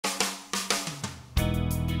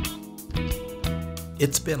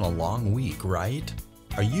It's been a long week, right?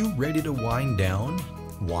 Are you ready to wind down?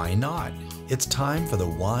 Why not? It's time for the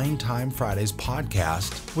Wine Time Fridays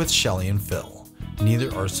podcast with Shelley and Phil. Neither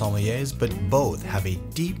are sommeliers, but both have a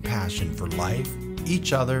deep passion for life,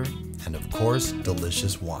 each other, and of course,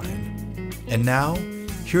 delicious wine. And now,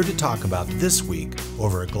 here to talk about this week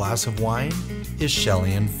over a glass of wine is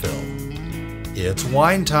Shelley and Phil. It's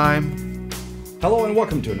wine time! Hello and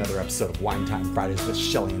welcome to another episode of Wine Time Fridays with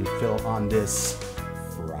Shelley and Phil on this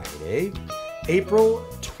Friday, April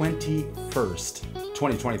 21st,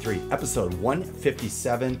 2023, episode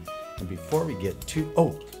 157. And before we get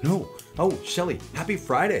to... Shelley, happy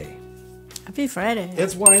Friday. Happy Friday.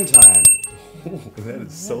 It's wine time. Oh, that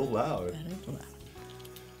is so loud. That is loud.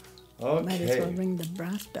 Okay. Might as well ring the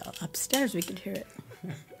brass bell. Upstairs we could hear it.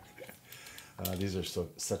 These are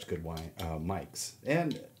such good wine mics.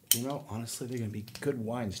 And, honestly, they're going to be good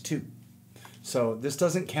wines, too. So this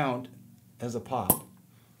doesn't count as a pop,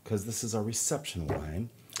 because this is our reception wine.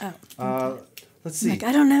 Oh. Okay. Let's see.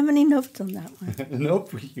 I don't have any notes on that one.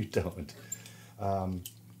 Nope, you don't.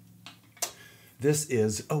 This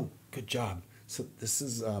is... Oh, good job. So this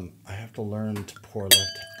is... I have to learn to pour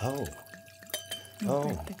left... Oh.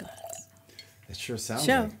 Break the glass. It sure sounds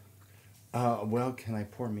Show. like... well, can I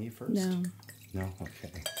pour me first? No. No?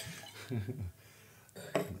 Okay.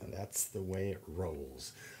 That's the way it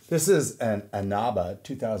rolls. This is an Anaba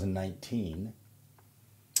 2019.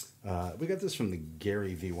 We got this from the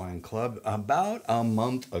Gary V Wine Club about a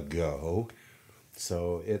month ago.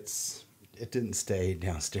 So it didn't stay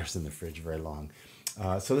downstairs in the fridge very long.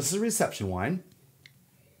 So this is a reception wine.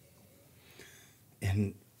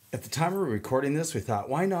 And at the time we were recording this, we thought,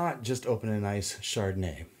 why not just open a nice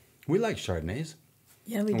Chardonnay? We like Chardonnays.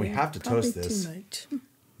 Yeah, we do. We have to Probably toast this. Too much.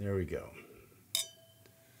 There we go.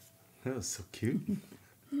 That was so cute.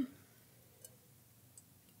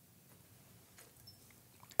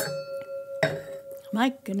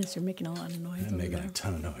 My goodness, you're making a lot of noise. I'm over making there. a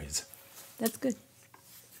ton of noise. That's good.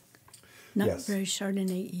 Not Yes. very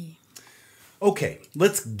Chardonnay-y. Okay,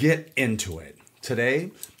 let's get into it.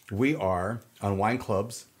 Today, we are on Wine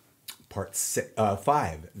Club's part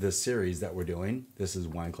 5, this series that we're doing. This is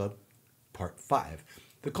Wine Club part 5,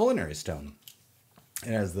 the Culinary Stone.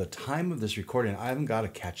 And as the time of this recording, I haven't got a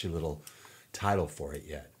catchy little title for it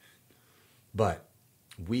yet. But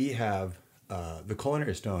we have, the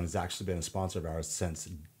Culinary Stone has actually been a sponsor of ours since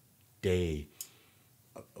day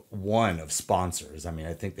one of sponsors. I mean,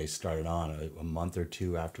 I think they started on a month or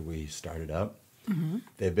two after we started up. Mm-hmm.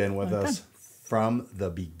 They've been with us from the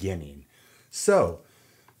beginning. So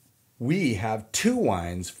we have 2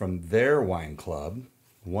 wines from their wine club.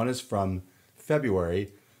 One is from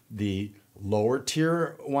February, the lower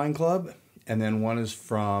tier wine club, and then one is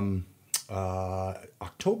from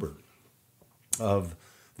October of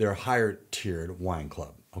their higher tiered wine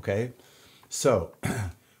club. Okay, so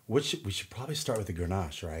we should probably start with the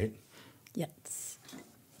Grenache, right? Yes.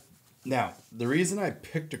 Now, the reason I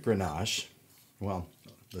picked a Grenache, well,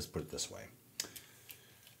 let's put it this way.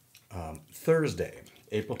 Thursday,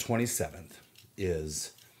 April 27th,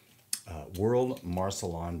 is World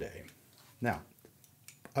Marcelin Day. Now,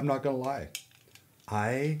 I'm not going to lie.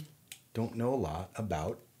 I don't know a lot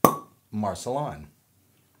about Marcelin.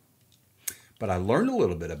 But I learned a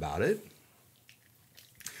little bit about it.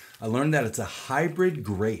 I learned that it's a hybrid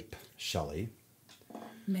grape, Shelley.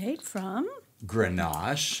 Made from?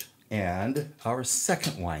 Grenache. And our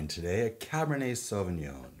second wine today, a Cabernet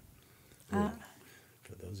Sauvignon.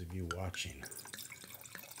 For those of you watching.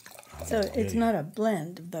 So it's not a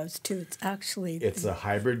blend of those two. It's actually... It's a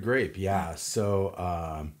hybrid grape, yeah.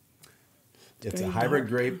 So it's a very hybrid dark.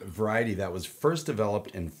 grape variety that was first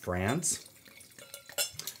developed in France.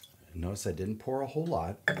 Notice I didn't pour a whole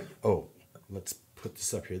lot. Oh, let's put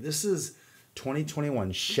this up here. This is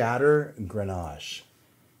 2021 Shatter Grenache.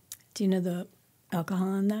 Do you know the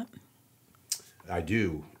alcohol in that? I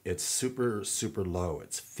do. It's super, super low.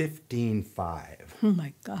 It's 15.5. Oh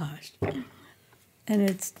my gosh. And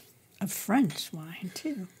it's a French wine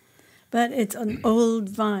too. But it's an old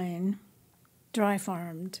vine, dry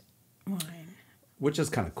farmed wine. Which is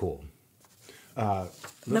kind of cool. The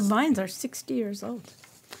vines are 60 years old.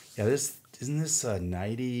 Yeah, isn't this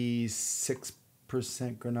 96%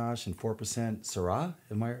 Grenache and 4% Syrah?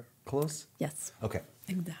 Am I close? Yes. Okay.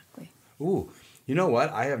 Exactly. Ooh, you know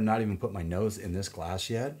what? I have not even put my nose in this glass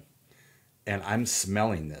yet, and I'm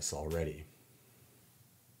smelling this already.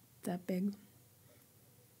 That big.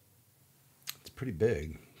 It's pretty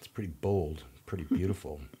big. It's pretty bold. Pretty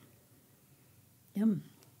beautiful. Yum.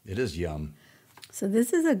 It is yum. So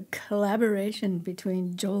this is a collaboration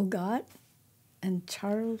between Joel Gott and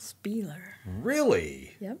Charles Spieler.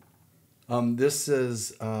 Really? Yep. This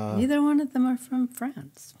is Neither one of them are from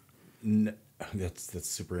France. that's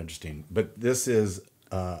super interesting. But this is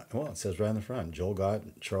well, it says right on the front, Joel Gott,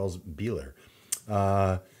 Charles Bieler.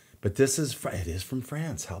 But this is it is from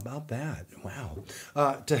France. How about that? Wow.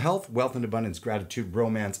 To health, wealth, and abundance, gratitude,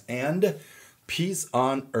 romance, and peace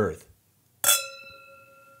on earth.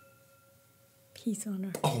 Peace on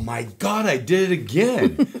earth. Oh my God, I did it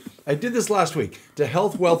again. I did this last week. To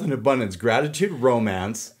health, wealth, and abundance, gratitude,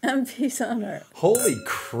 romance. And peace on earth. Holy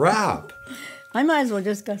crap. I might as well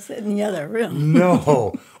just go sit in the other room.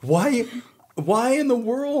 No. Why in the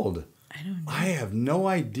world? I don't know. I have no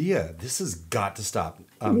idea. This has got to stop.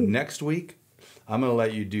 Next week, I'm going to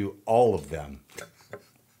let you do all of them.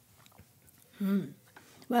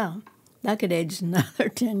 Well, that could age another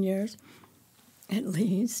 10 years at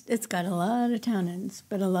least. It's got a lot of tannins,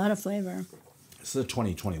 but a lot of flavor. This is a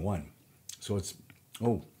 2021. So it's,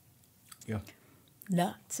 oh, yeah.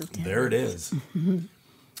 Lots of tannins. There it is.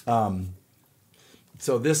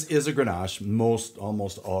 So this is a Grenache,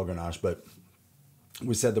 almost all Grenache, but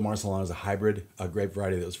we said the Marcelin is a hybrid, a grape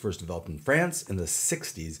variety that was first developed in France in the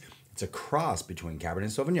 60s. It's a cross between Cabernet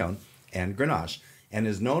Sauvignon and Grenache and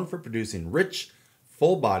is known for producing rich,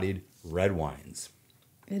 full-bodied red wines.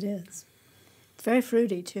 It is. It's very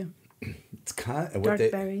fruity, too. It's kind of Dark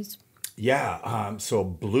berries. Yeah, so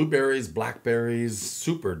blueberries, blackberries,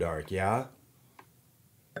 super dark, yeah?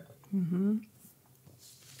 Mm-hmm.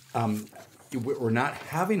 We're not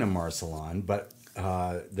having a Marcelin, but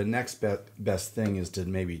the next best thing is to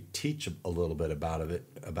maybe teach a little bit about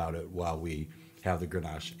it while we have the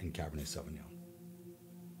Grenache and Cabernet Sauvignon.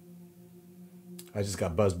 I just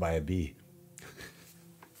got buzzed by a bee.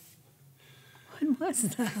 What was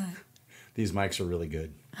that? These mics are really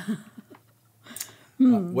good.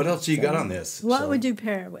 What else do you got on this? What would you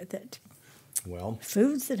pair with it? Well,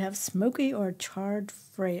 Foods that have smoky or charred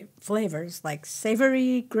flavors like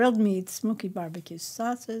savory grilled meats, smoky barbecue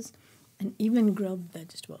sauces, and even grilled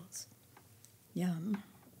vegetables. Yum.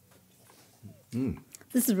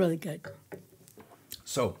 This is really good.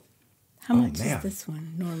 so How much man. is this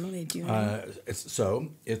one normally? Do you know? it's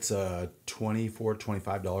a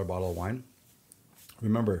 $25 bottle of wine.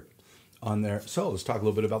 Remember, on there. So let's talk a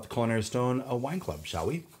little bit about the Culinary Stone Wine Club, shall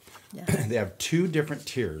we? Yeah. They have 2 different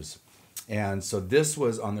tiers. And so this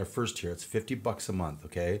was on their first tier. It's $50 a month,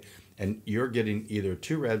 okay? And you're getting either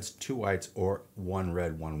 2 reds, 2 whites, or 1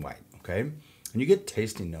 red, 1 white, okay? And you get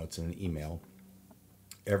tasting notes in an email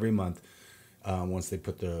every month once they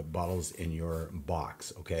put the bottles in your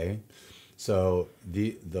box, okay? So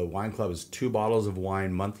the wine club is 2 bottles of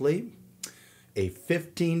wine monthly, a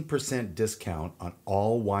 15% discount on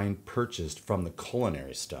all wine purchased from the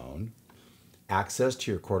Culinary Stone, access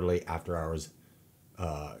to your quarterly after hours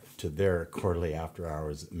to their quarterly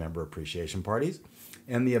after-hours member appreciation parties,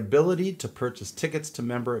 and the ability to purchase tickets to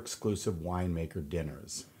member-exclusive winemaker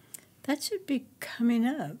dinners. That should be coming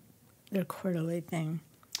up, their quarterly thing.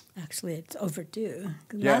 Actually, it's overdue.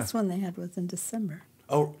 The last one they had was in December.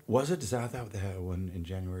 Oh, was it? I thought they had one in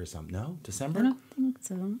January or something. No? December? I don't think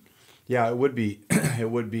so. Yeah, it would be it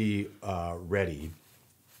would be ready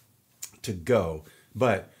to go.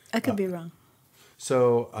 But I could be wrong.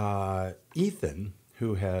 so Ethan,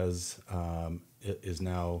 who is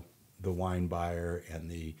now the wine buyer and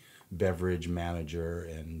the beverage manager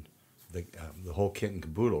and the whole kit and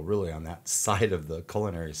caboodle, really, on that side of the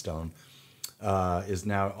Culinary Stone, is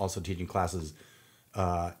now also teaching classes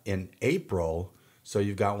in April. So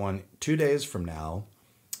you've got one 2 days from now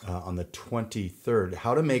on the 23rd,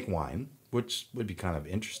 how to make wine, which would be kind of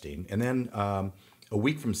interesting. And then a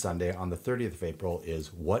week from Sunday on the 30th of April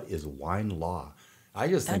is what is wine law? I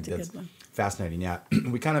just think that's a good one. Fascinating. Yeah,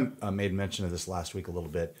 we kind of made mention of this last week a little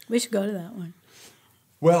bit. We should go to that one.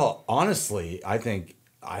 Well, honestly, I think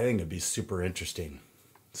it'd be super interesting.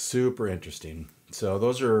 Super interesting. So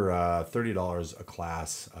those are $30 a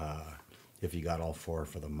class if you got all 4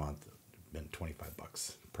 for the month. Been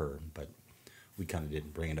 $25 per, but we kind of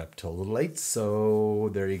didn't bring it up till a little late, so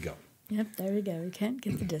there you go. Yep, there we go. We can't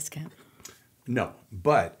get the discount. No,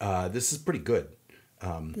 but this is pretty good.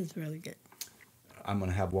 This is really good. I'm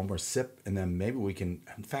going to have one more sip, and then maybe we can,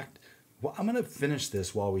 in fact, well, I'm going to finish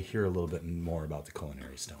this while we hear a little bit more about the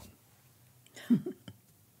Culinary Stone.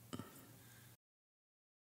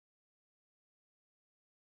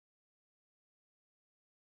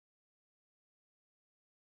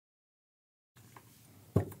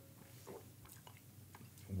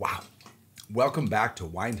 Wow. Welcome back to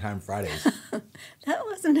Wine Time Fridays. That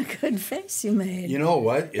wasn't a good face you made. You know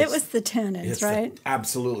what? It was the tannins, right?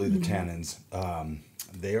 Absolutely the tannins.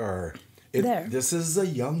 They are there. This is a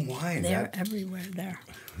young wine. They're everywhere there.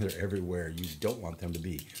 They're everywhere. You don't want them to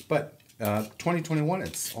be. But 2021,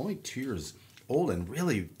 it's only 2 years old. And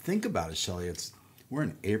really, think about it, Shelley. We're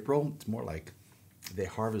in April. It's more like they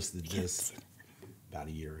harvested this about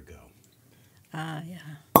a year ago. Yeah.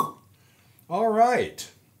 All right.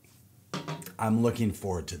 I'm looking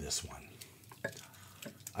forward to this one.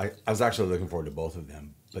 I was actually looking forward to both of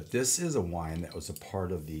them. But this is a wine that was a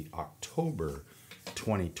part of the October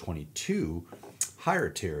 2022 higher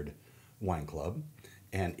tiered wine club.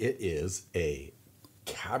 And it is a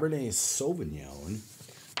Cabernet Sauvignon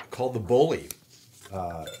called the Bully.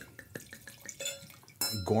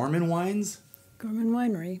 Gorman Wines. Gorman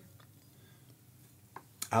Winery.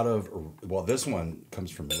 Out of, well, this one comes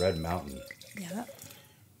from Red Mountain. Yeah.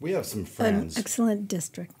 We have some An friends. excellent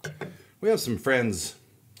district. We have some friends,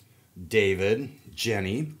 David,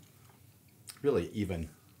 Jenny, really even.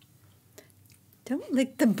 Don't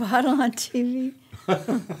lick the bottle on TV.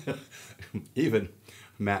 Even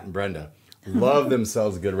Matt and Brenda love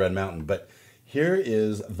themselves a good Red Mountain. But here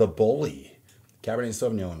is the Bully, Cabernet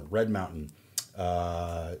Sauvignon, Red Mountain,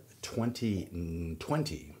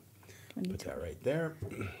 2020. Put that right there.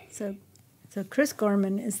 So Chris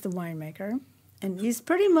Gorman is the winemaker, and he's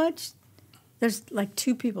pretty much, there's like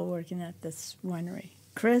two people working at this winery,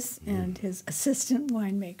 Chris and his assistant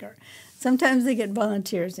winemaker. Sometimes they get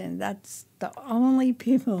volunteers in. That's the only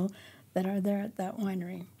people that are there at that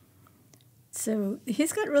winery. So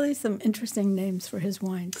he's got really some interesting names for his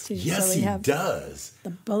wines, too. Yes, so we have does. The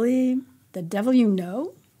Bully, The Devil You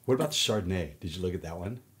Know. What about the Chardonnay? Did you look at that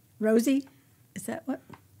one? Rosie, is that what?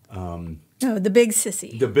 No, the Big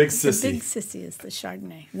Sissy. The Big Sissy. The Big Sissy is the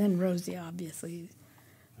Chardonnay. And then Rosie, obviously,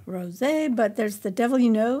 Rosé. But there's The Devil You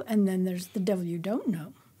Know, and then there's The Devil You Don't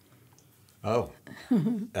Know. Oh,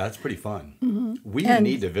 that's pretty fun. We And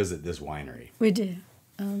need to visit this winery. We do.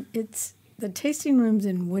 It's the tasting room's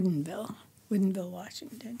in Woodinville,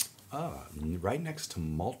 Washington. Ah, right next to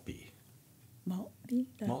Maltby. Maltby?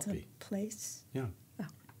 That's Maltby. a place? Yeah. Oh.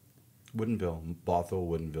 Woodinville, Bothell,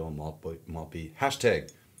 Woodinville, Maltby.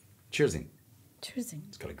 Hashtag cheersing. Cheersing.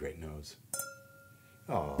 It's got a great nose.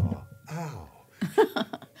 Oh, ow.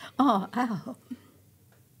 Oh, ow.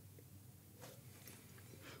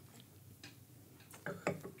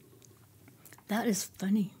 That is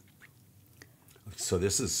funny. So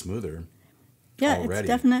this is smoother. Yeah, already. It's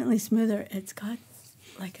definitely smoother. It's got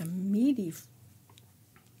like a meaty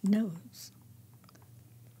nose.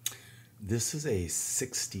 This is a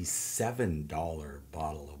 $67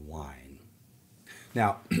 bottle of wine.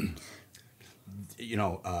 Now, you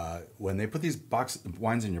know, when they put these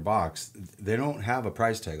wines in your box, they don't have a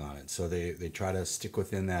price tag on it. So they try to stick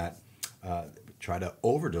within that, try to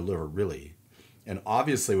over-deliver, really. And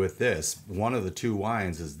obviously with this, one of the two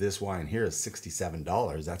wines is this wine here is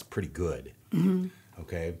 $67. That's pretty good. Mm-hmm.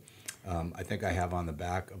 Okay. I think I have on the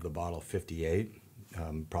back of the bottle 58,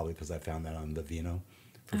 probably because I found that on the Vino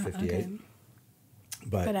for 58. Okay.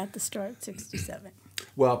 But at the store it's 67.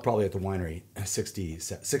 Well, probably at the winery,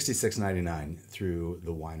 $66.99 through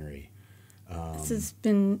the winery. This has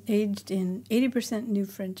been aged in 80% new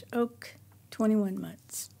French oak, 21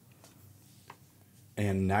 months.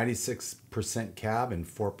 And 96% Cab and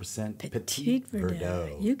 4% Petit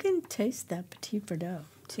Verdot. You can taste that Petit Verdot,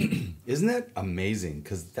 too. Isn't that amazing?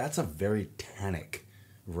 Because that's a very tannic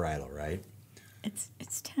varietal, right?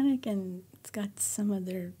 It's tannic and it's got some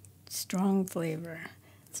other strong flavor.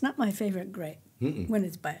 It's not my favorite grape when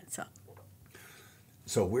it's by itself.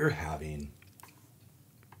 So we're having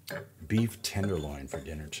beef tenderloin for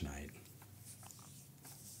dinner tonight.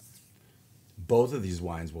 Both of these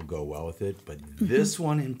wines will go well with it, but this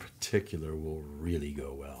one in particular will really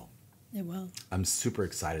go well. It will. I'm super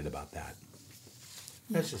excited about that.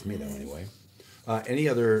 That's just me, though, anyway. Any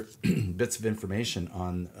other bits of information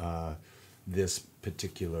on this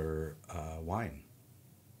particular wine?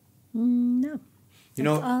 No. You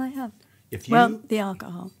know, That's all I have. Well, the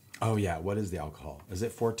alcohol. Oh, yeah. What is the alcohol? Is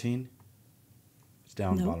it 14? It's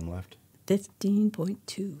down bottom left.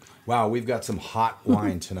 15.2. Wow, we've got some hot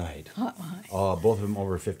wine tonight. Hot wine. Both of them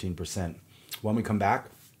over 15%. When we come back,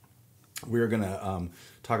 we're going to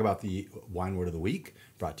talk about the wine word of the week,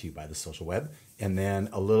 brought to you by the Social Web, and then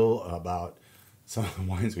a little about some of the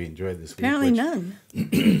wines we enjoyed this Apparently week. none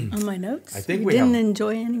on my notes. I think we didn't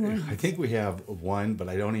enjoy any one. I think we have one, but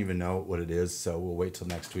I don't even know what it is, so we'll wait till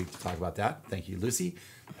next week to talk about that. Thank you, Lucy.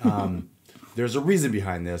 There's a reason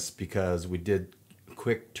behind this, because we did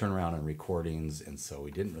quick turnaround on recordings, and so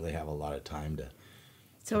we didn't really have a lot of time to...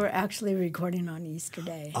 So we're actually recording on Easter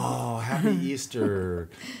Day. Oh, happy Easter.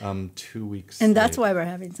 2 weeks And that's late. why we're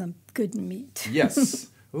having some good meat. Yes.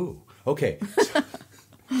 Ooh, okay.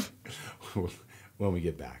 when we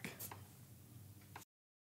get back.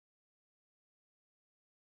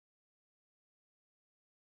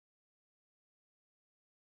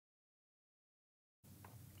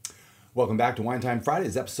 Welcome back to Wine Time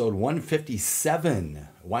Fridays, episode 157,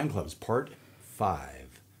 Wine Clubs, part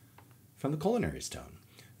 5, from the Culinary Stone.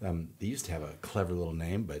 They used to have a clever little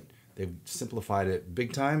name, but they've simplified it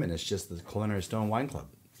big time, and it's just the Culinary Stone Wine Club.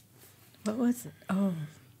 What was it? Oh.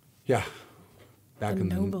 Yeah, back The in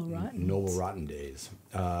Noble the Rotten. Noble Rotten days.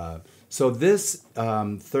 So this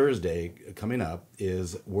Thursday coming up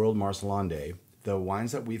is World Marcelin Day. The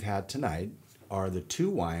wines that we've had tonight are the 2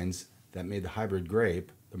 wines that made the hybrid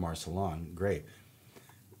grape, the Marcelin grape.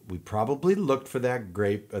 We probably looked for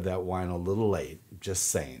that wine a little late, just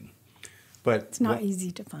saying. But It's not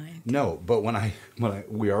easy to find. no, but when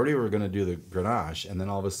we already were going to do the Grenache, and then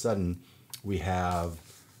all of a sudden we have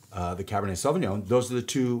the Cabernet Sauvignon. Those are the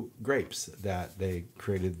 2 grapes that they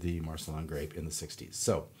created the Marcelin grape in the 60s.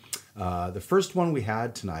 So the first one we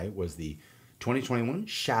had tonight was the 2021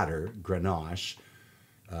 Shatter Grenache,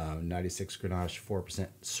 96 Grenache, 4%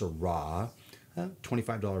 Syrah,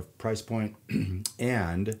 $25 price point,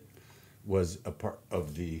 and was a part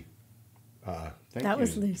of the. That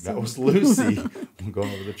was Lucy. That was Lucy. I'm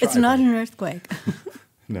going over the tripod. It's not an earthquake.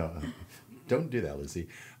 No, don't do that, Lucy.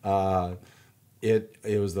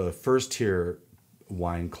 It was the first tier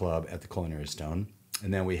wine club at the Culinary Stone.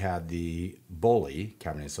 And then we had the Bolly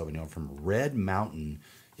Cabernet Sauvignon from Red Mountain.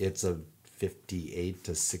 It's a $58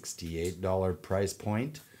 to $68 price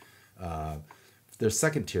point. They're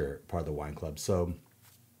second tier part of the wine club. So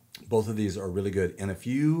both of these are really good. And if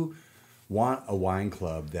you want a wine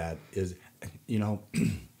club that is,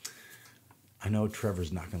 I know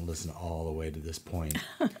Trevor's not going to listen all the way to this point,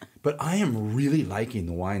 but I am really liking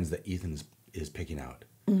the wines that Ethan is picking out.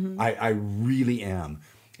 Mm-hmm. I really am.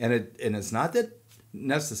 And it's not that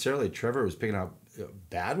necessarily Trevor was picking out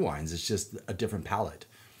bad wines. It's just a different palate.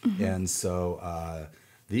 Mm-hmm. And so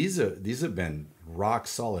these have been rock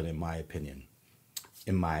solid in my opinion.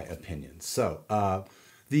 So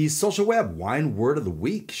the social web wine word of the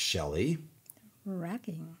week, Shelley.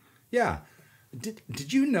 Racking. Yeah.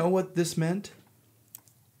 Did you know what this meant?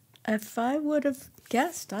 If I would have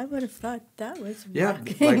guessed, I would have thought that was Yeah,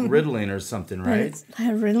 racking. like riddling or something, But right? it's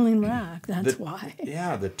a riddling rack. That's why.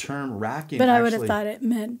 Yeah, the term racking. But I would have thought it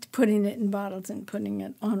meant putting it in bottles and putting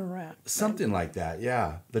it on a rack. Something like that,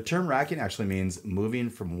 yeah. The term racking actually means moving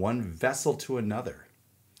from one vessel to another.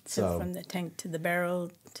 So from the tank to the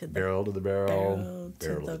barrel to the barrel to the barrel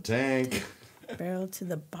to the tank. Barrel to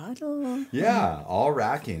the bottle. Yeah, all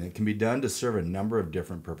racking. It can be done to serve a number of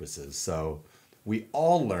different purposes. So we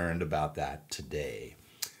all learned about that today.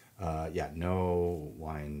 No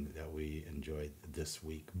wine that we enjoyed this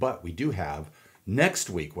week. But we do have next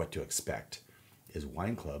week what to expect is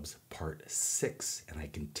Wine Clubs Part 6. And I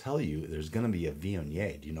can tell you there's going to be a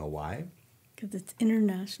Viognier. Do you know why? Because it's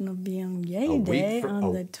International Viognier Day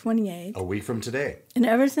on the 28th. A week from today. And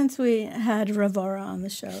ever since we had Ravara on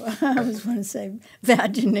the show, I always want to say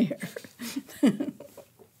Vaginier.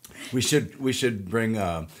 We should bring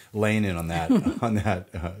Lane in on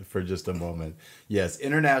that for just a moment. Yes,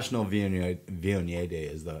 International Viognier Day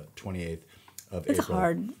is the 28th of April. It's a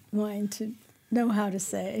hard wine to know how to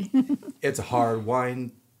say. It's a hard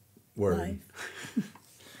wine word.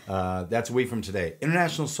 That's a week from today.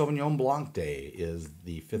 International Sauvignon Blanc Day is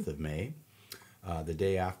the 5th of May, the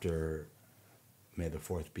day after May the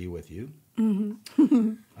 4th be with you.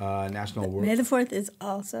 Mm-hmm. National World. May the 4th is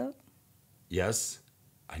also. Yes,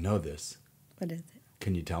 I know this. What is it?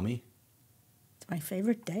 Can you tell me? It's my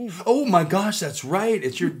favorite day. Oh my gosh, that's right.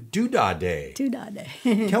 It's your Doodah Day. Doodah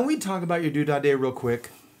Day. Can we talk about your Doodah Day real quick?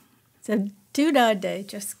 So Doodah Day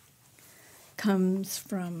just comes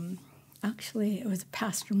from, actually, it was a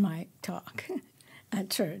Pastor Mike talk at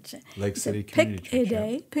church. Lake He City said, Community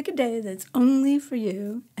Church. Pick a day that's only for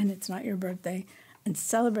you, and it's not your birthday, and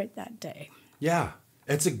celebrate that day. Yeah,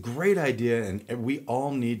 it's a great idea, and we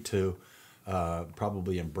all need to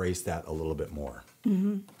probably embrace that a little bit more.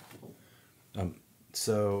 Mm-hmm.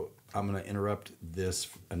 So I'm going to interrupt this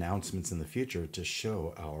announcements in the future to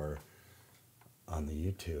show on the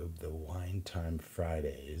YouTube, the Wine Time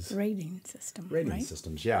Fridays. Rating system, Rating right?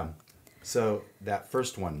 systems, yeah. So that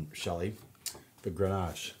first one, Shelley, the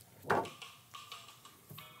Grenache.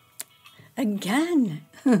 Again.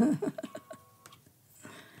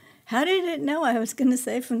 How did it know I was going to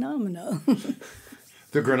say phenomenal?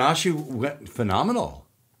 The Grenache went phenomenal.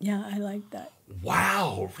 Yeah, I like that.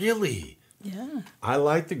 Wow, really? Yeah. I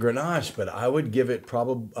like the Grenache, but I would give it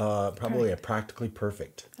probably a practically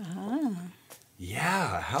perfect. Ah.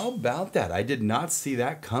 Yeah, how about that? I did not see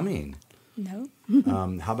that coming. No.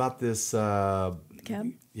 How about this?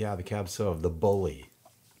 Cab? Yeah, the Cab Sauv, the Bully.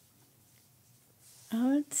 I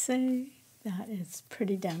would say that is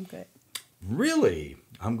pretty damn good. Really?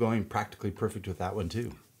 I'm going practically perfect with that one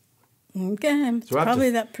too. Okay, it's So we'll have probably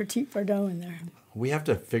to- that Petit Verdot in there. We have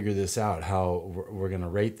to figure this out, how we're going to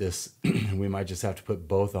rate this. We might just have to put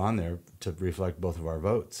both on there to reflect both of our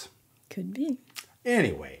votes. Could be.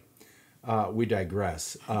 Anyway, we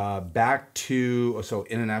digress. Back to,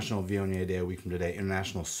 International Viognier Day, a week from today.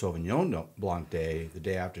 International Sauvignon Blanc Day, the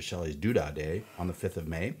day after Shelley's Duda Day on the 5th of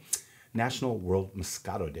May. National World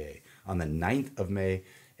Moscato Day on the 9th of May.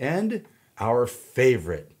 And our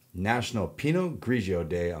favorite, National Pinot Grigio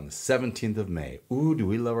Day on the 17th of May. Ooh, do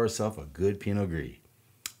we love ourselves a good Pinot Gris?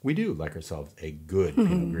 We do like ourselves a good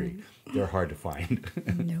Pinot Gris. They're hard to find.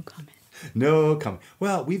 No comment. No comment.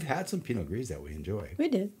 Well, we've had some Pinot Gris that we enjoy. We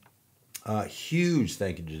did. Huge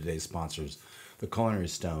thank you to today's sponsors, the Culinary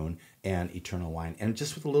Stone and Eternal Wine. And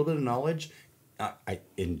just with a little bit of knowledge,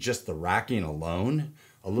 in just the racking alone,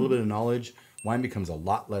 a little bit of knowledge, wine becomes a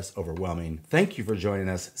lot less overwhelming. Thank you for joining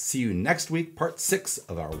us. See you next week, part 6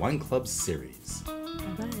 of our Wine Club series.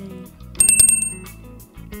 Bye-bye.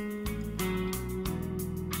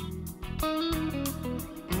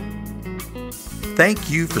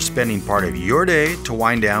 Thank you for spending part of your day to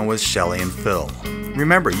wind down with Shelley and Phil.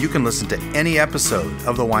 Remember, you can listen to any episode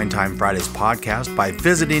of the Wine Time Fridays podcast by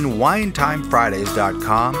visiting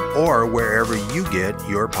winetimefridays.com or wherever you get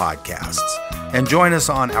your podcasts. And join us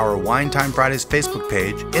on our Wine Time Fridays Facebook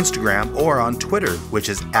page, Instagram, or on Twitter, which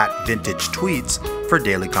is @VintageTweets, for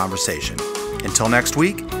daily conversation. Until next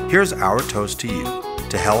week, here's our toast to you.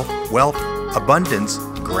 To health, wealth, abundance,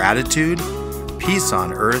 gratitude, peace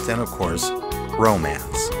on earth, and of course,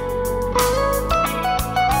 romance.